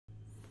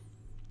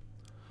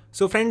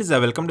So friends,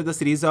 welcome to the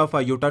series of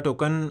Yotta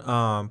Token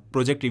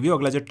project review.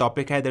 अगला जो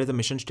topic है, there is a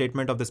mission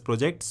statement of this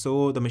project.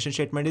 So the mission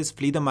statement is: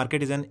 Flee the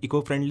Market is an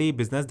eco-friendly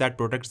business that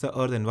protects the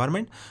earth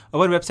environment.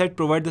 Our website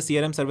provides the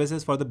CRM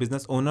services for the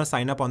business owner.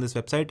 Sign up on this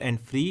website and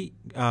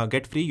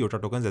get free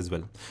Yotta tokens as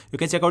well. You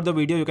can check out the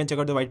video, you can check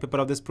out the white paper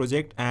of this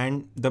project,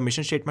 and the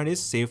mission statement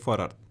is save for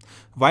earth.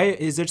 Why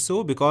is it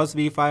so? Because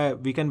we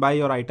can buy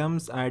your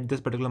items at this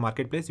particular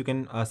marketplace. You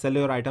can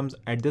sell your items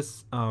at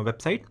this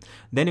website.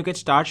 Then you can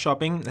start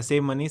shopping,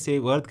 save money,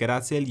 save earth,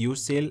 garage sale,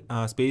 used sale,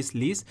 space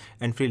lease,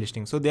 and free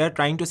listing. So they are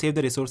trying to save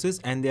the resources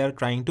and they are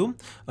trying to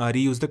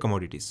reuse the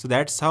commodities. So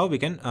that's how we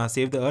can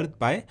save the earth,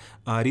 by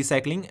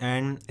recycling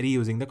and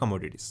reusing the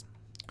commodities.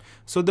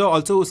 So the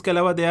also उसके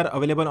अलावा they are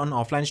available on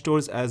offline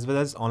stores as well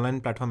as online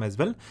platform as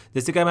well.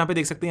 जैसे कि आप यहाँ पे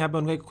देख सकते हैं, यहाँ पे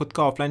उनका एक खुद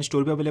का offline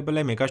store भी available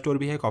है, मेगा store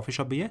भी है, coffee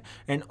shop भी है,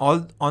 and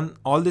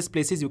all these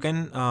places you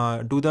can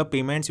do the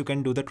payments, you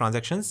can do the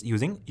transactions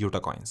using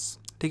Yotta coins.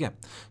 ठीक है.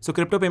 So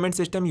crypto payment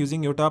system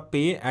using Yotta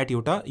Pay at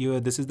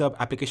Yotta. This is the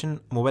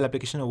application, mobile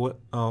application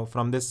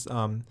from this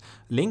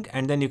link,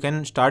 and then you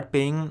can start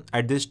paying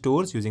at these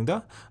stores using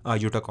the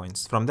Yotta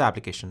coins from the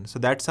application. So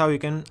that's how you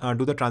can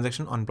do the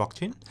transaction on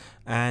blockchain.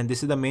 And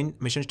this is the main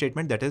mission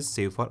statement, that is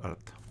save for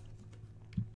earth.